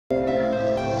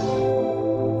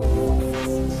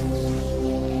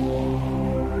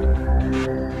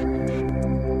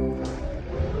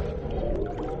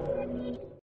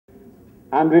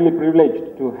I'm really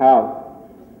privileged to have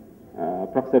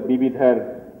Professor B.B.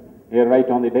 Dhar here right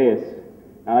on the dais.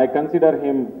 And I consider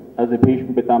him as a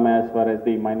Bhishma Pitama as far as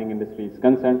the mining industry is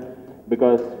concerned,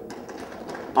 because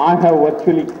I have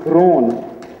virtually grown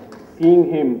seeing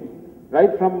him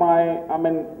right from my,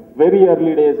 very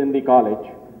early days in the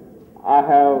college. I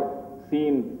have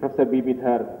seen Professor B.B.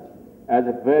 Dhar as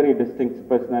a very distinct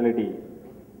personality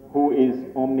who is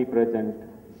omnipresent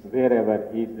wherever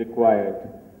he is required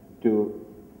to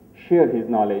share his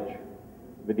knowledge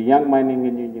with the young mining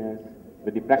engineers,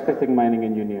 with the practicing mining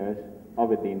engineers, or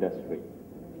with the industry.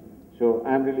 So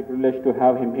I'm really privileged to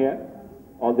have him here.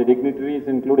 All the dignitaries,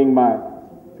 including my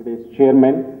today's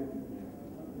chairman,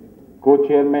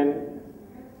 co-chairman,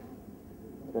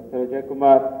 Professor Ajay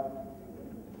Kumar,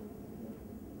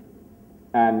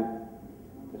 and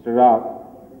Mr. Rao.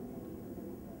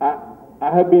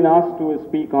 I have been asked to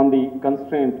speak on the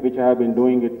constraint, which I have been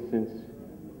doing it since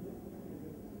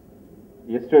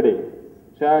yesterday.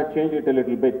 So I have changed it a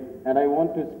little bit, and I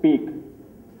want to speak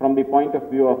from the point of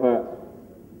view of a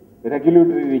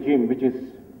regulatory regime which is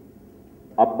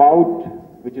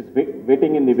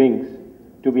waiting in the wings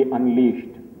to be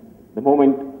unleashed the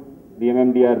moment the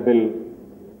NMDC bill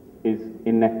is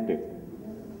enacted.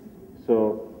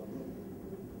 So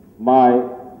my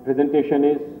presentation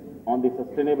is on the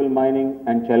sustainable mining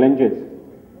and challenges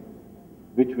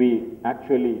which we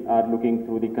actually are looking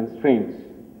through the constraints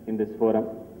in this forum.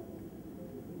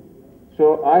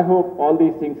 So I hope all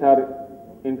these things are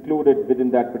included within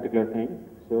that particular thing.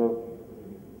 So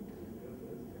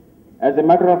as a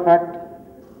matter of fact,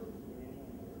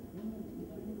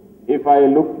 if I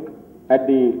look at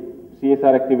the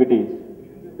CSR activities,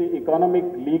 the economic,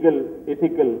 legal,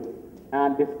 ethical,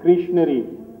 and discretionary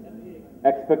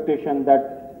expectation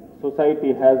that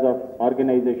society has of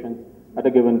organizations at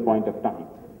a given point of time.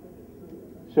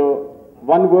 So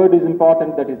one word is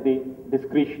important, that is the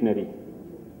discretionary.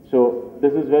 So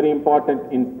this is very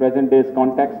important in present day's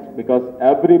context, because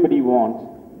everybody wants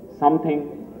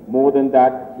something more than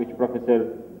that which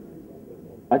Professor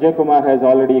Ajay Kumar has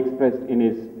already expressed in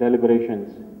his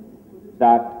deliberations,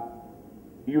 that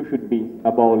you should be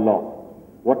above law.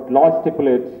 What law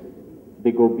stipulates,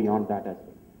 they go beyond that as well.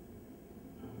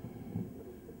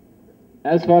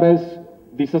 As far as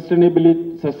the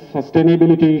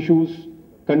sustainability issues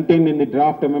contained in the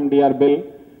draft MMDR bill,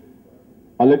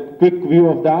 a quick view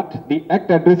of that. The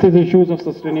Act addresses issues of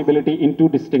sustainability in two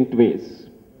distinct ways.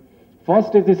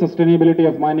 First is the sustainability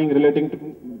of mining relating to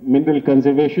mineral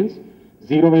conservations,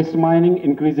 zero waste mining,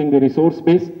 increasing the resource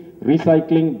base,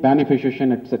 recycling,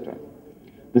 beneficiation, etc.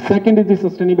 The second is the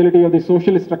sustainability of the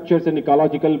social structures and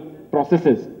ecological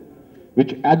processes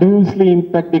which adversely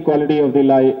impact the quality of the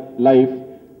life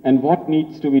and what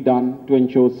needs to be done to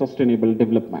ensure sustainable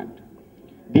development.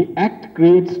 The Act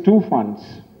creates two funds: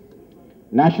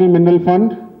 National Mineral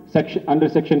Fund under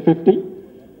Section 50,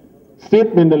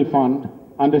 State Mineral Fund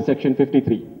under Section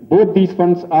 53. Both these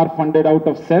funds are funded out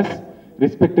of cess,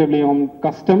 respectively on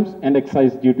customs and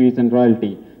excise duties and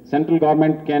royalty. Central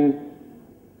government can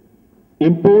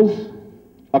impose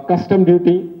a custom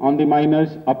duty on the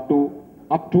miners up to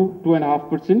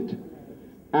 2.5%,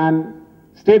 and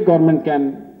state government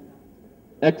can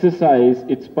exercise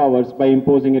its powers by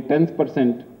imposing a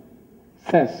 10%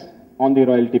 cess on the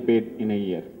royalty paid in a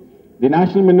year. The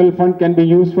National Mineral Fund can be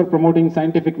used for promoting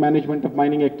scientific management of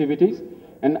mining activities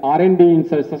and R&D in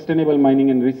sustainable mining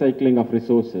and recycling of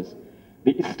resources.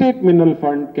 The State Mineral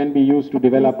Fund can be used to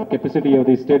develop capacity of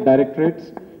the state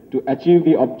directorates to achieve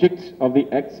the objects of the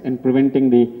Acts and preventing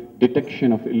the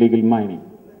detection of illegal mining.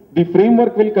 The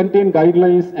framework will contain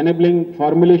guidelines enabling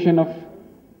formulation of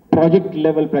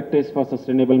project-level practice for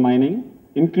sustainable mining,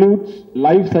 includes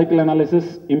life cycle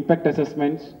analysis, impact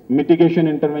assessments, mitigation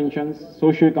interventions,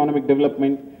 socio-economic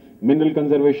development, mineral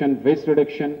conservation, waste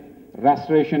reduction,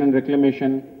 restoration and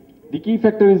reclamation. The key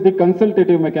factor is the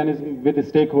consultative mechanism with the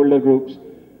stakeholder groups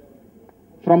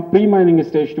from pre-mining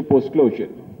stage to post-closure.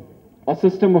 A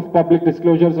system of public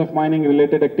disclosures of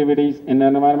mining-related activities and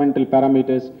environmental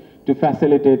parameters to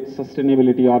facilitate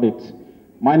sustainability audits.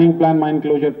 Mining plan, mine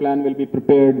closure plan will be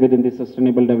prepared within the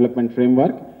Sustainable Development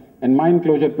Framework, and mine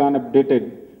closure plan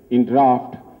updated in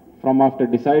draft from after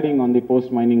deciding on the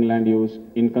post-mining land use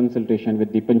in consultation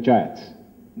with the panchayats.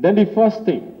 Then the first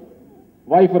thing,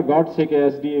 why for God's sake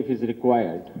SDF is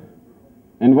required,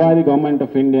 and why the government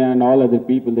of India and all other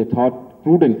people, they thought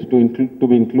prudent to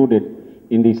be included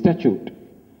in the statute.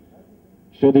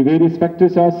 So the various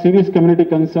factors are serious community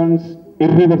concerns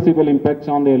irreversible impacts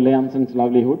on their lands and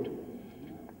livelihood.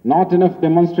 Not enough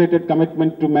demonstrated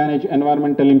commitment to manage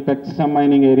environmental impacts. Some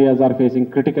mining areas are facing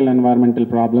critical environmental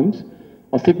problems.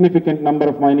 A significant number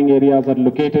of mining areas are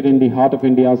located in the heart of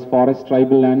India's forest,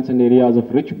 tribal lands, and areas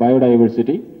of rich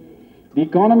biodiversity. The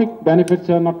economic benefits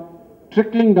are not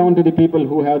trickling down to the people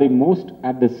who have the most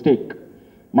at the stake.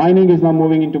 Mining is now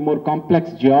moving into more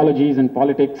complex geologies and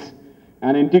politics.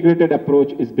 An integrated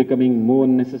approach is becoming more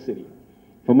necessary.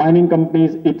 For mining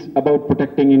companies, it's about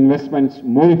protecting investments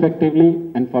more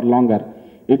effectively and for longer.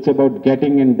 It's about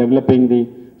getting and developing the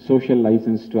social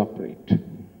license to operate.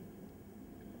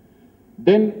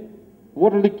 Then,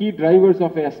 what are the key drivers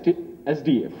of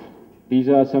SDF? These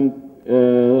are some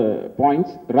points.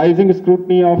 Rising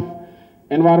scrutiny of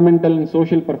environmental and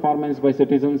social performance by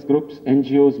citizens groups,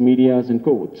 NGOs, medias, and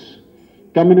courts.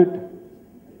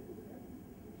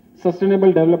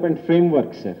 Sustainable development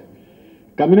framework, sir.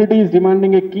 Community is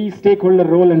demanding a key stakeholder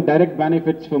role and direct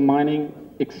benefits for mining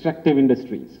extractive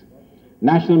industries.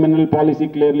 National mineral policy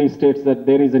clearly states that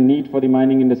there is a need for the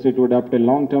mining industry to adopt a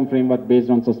long-term framework based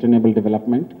on sustainable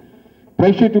development.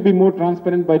 Pressure to be more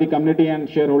transparent by the community and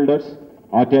shareholders,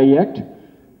 RTI Act.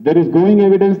 There is growing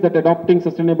evidence that adopting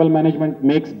sustainable management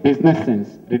makes business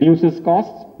sense, reduces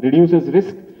costs, reduces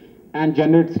risk, and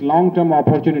generates long-term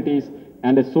opportunities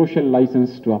and a social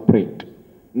license to operate.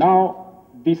 Now,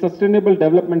 the Sustainable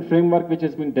Development Framework, which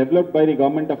has been developed by the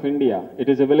Government of India, it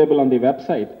is available on the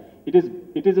website. It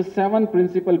is a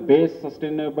 7-principle-based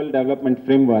sustainable development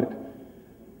framework,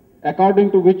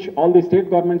 according to which all the state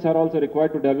governments are also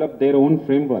required to develop their own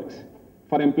frameworks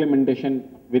for implementation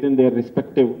within their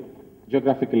respective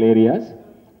geographical areas.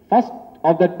 First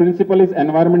of that principle is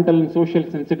environmental and social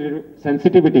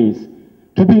sensitivities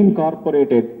to be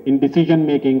incorporated in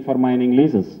decision-making for mining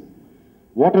leases.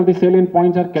 What are the salient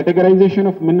points are categorization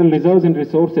of mineral reserves and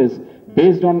resources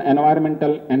based on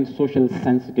environmental and social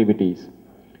sensitivities.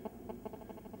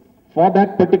 For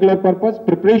that particular purpose,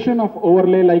 preparation of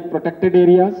overlay like protected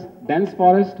areas, dense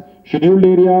forest, scheduled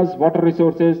areas, water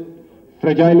resources,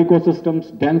 fragile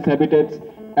ecosystems, dense habitats,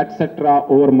 etc.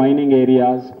 over mining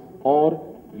areas, or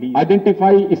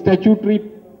identify statutorily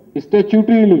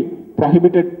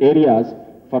prohibited areas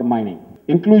for mining.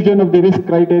 Inclusion of the risk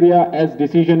criteria as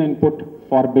decision input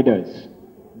for bidders.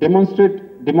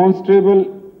 Demonstrable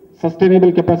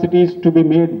sustainable capacities to be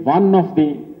made one of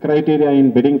the criteria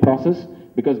in bidding process,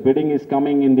 because bidding is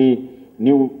coming in the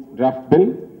new draft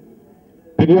bill.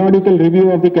 Periodical review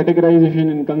of the categorization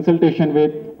in consultation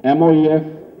with MOEF,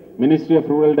 Ministry of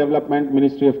Rural Development,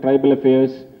 Ministry of Tribal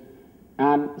Affairs,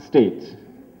 and states.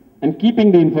 And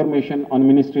keeping the information on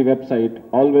ministry website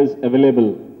always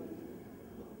available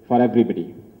for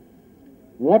everybody.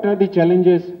 What are the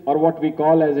challenges, or what we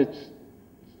call as its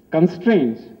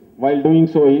constraints while doing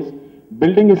so is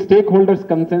building a stakeholders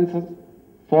consensus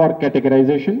for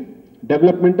categorization,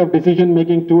 development of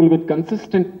decision-making tool with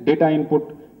consistent data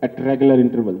input at regular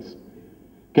intervals.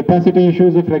 Capacity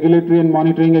issues of regulatory and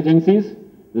monitoring agencies,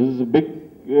 this is a big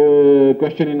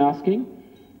question in asking.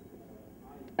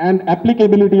 And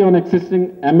applicability on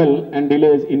existing ML and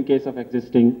delays in case of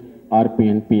existing RP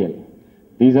and PL.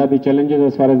 These are the challenges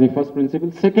as far as the first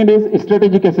principle. Second is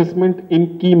strategic assessment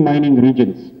in key mining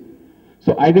regions.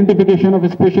 So identification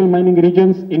of special mining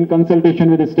regions in consultation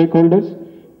with the stakeholders,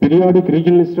 periodic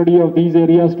regional study of these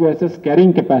areas to assess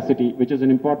carrying capacity, which is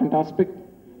an important aspect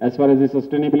as far as the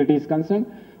sustainability is concerned,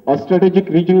 a strategic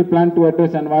regional plan to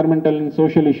address environmental and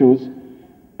social issues,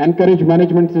 encourage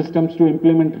management systems to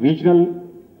implement regional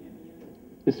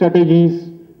strategies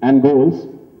and goals,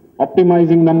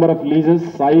 optimizing number of leases,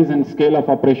 size and scale of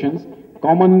operations,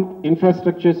 common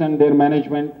infrastructures and their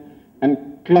management, and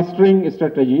clustering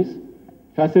strategies,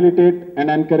 facilitate and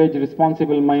encourage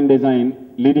responsible mine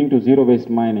design leading to zero waste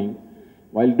mining.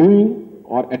 While doing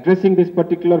or addressing this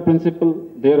particular principle,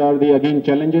 there are the again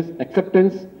challenges.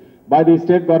 Acceptance by the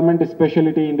state government,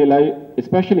 especially in the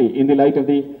light of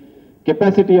the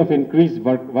capacity of increased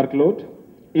workload,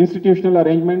 institutional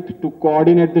arrangement to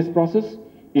coordinate this process,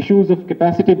 issues of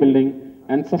capacity building,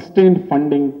 and sustained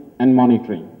funding and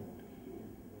monitoring.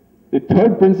 The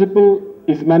third principle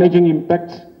is managing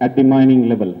impacts at the mining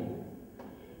level.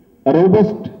 A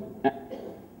robust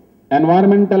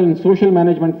environmental and social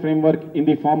management framework in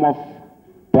the form of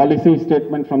policy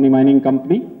statement from the mining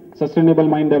company, sustainable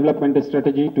mine development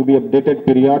strategy to be updated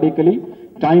periodically,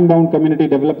 time-bound community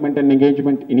development and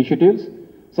engagement initiatives,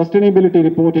 sustainability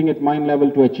reporting at mine level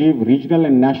to achieve regional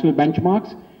and national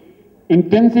benchmarks,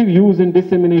 intensive use and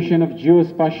dissemination of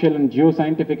geospatial and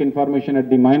geoscientific information at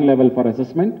the mine level for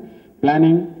assessment,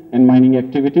 planning and mining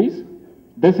activities.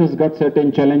 This has got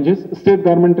certain challenges. State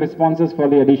government responses for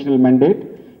the additional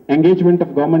mandate, engagement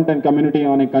of government and community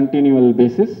on a continual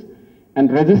basis,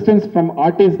 and resistance from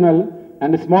artisanal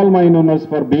and small mine owners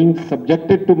for being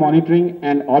subjected to monitoring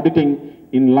and auditing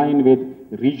in line with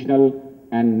regional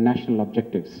and national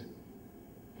objectives.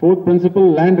 Fourth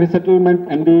principle, land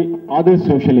resettlement and the other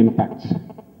social impacts.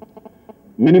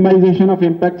 Minimization of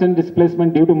impacts and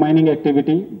displacement due to mining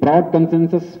activity, broad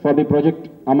consensus for the project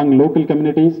among local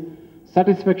communities,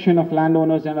 satisfaction of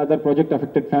landowners and other project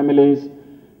affected families,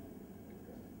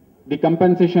 the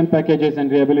compensation packages and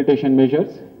rehabilitation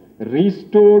measures,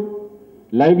 restored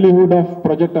livelihood of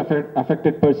project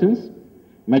affected persons,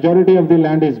 majority of the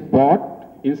land is bought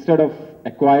instead of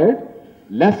acquired,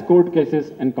 less court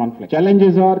cases and conflict.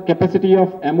 Challenges are capacity of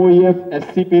MOEF,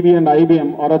 SCPB and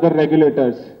IBM or other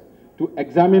regulators to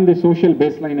examine the social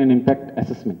baseline and impact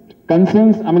assessment.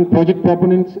 Concerns among project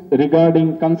proponents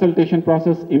regarding consultation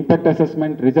process, impact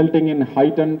assessment resulting in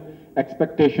heightened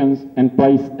expectations and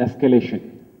price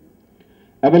escalation.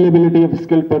 Availability of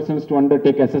skilled persons to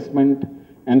undertake assessment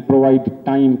and provide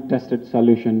time-tested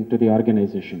solution to the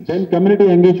organizations. Then community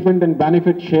engagement and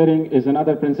benefit sharing is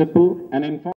another principle,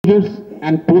 and closures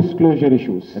and post-closure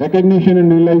issues. Recognition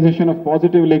and realization of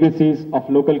positive legacies of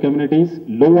local communities,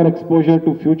 lower exposure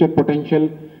to future potential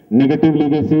negative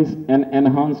legacies, and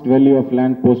enhanced value of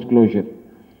land post-closure.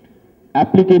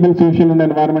 Applicable social and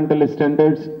environmental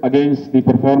standards against the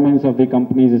performance of the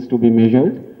companies is to be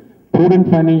measured. Prudent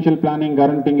financial planning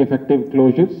guaranteeing effective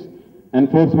closures.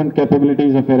 Enforcement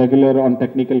capabilities of a regular on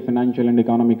technical, financial and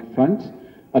economic fronts,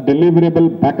 a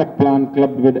deliverable backup plan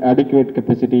clubbed with adequate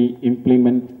capacity,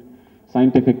 implement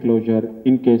scientific closure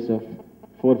in case of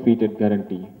forfeited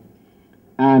guarantee.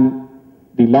 And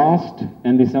the last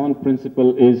and the seventh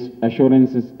principle is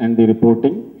assurances and the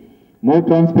reporting. More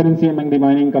transparency among the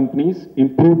mining companies,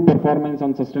 improved performance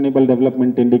on sustainable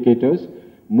development indicators,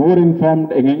 more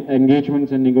informed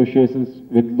engagements and negotiations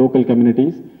with local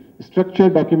communities,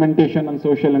 structured documentation on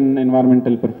social and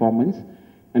environmental performance,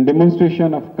 and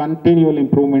demonstration of continual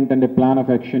improvement and a plan of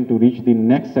action to reach the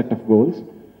next set of goals.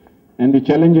 And the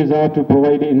challenges are to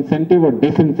provide incentive or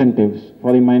disincentives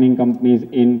for the mining companies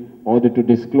in order to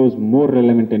disclose more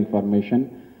relevant information.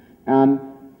 And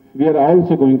we are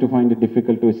also going to find it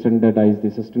difficult to standardize the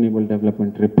sustainable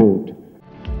development report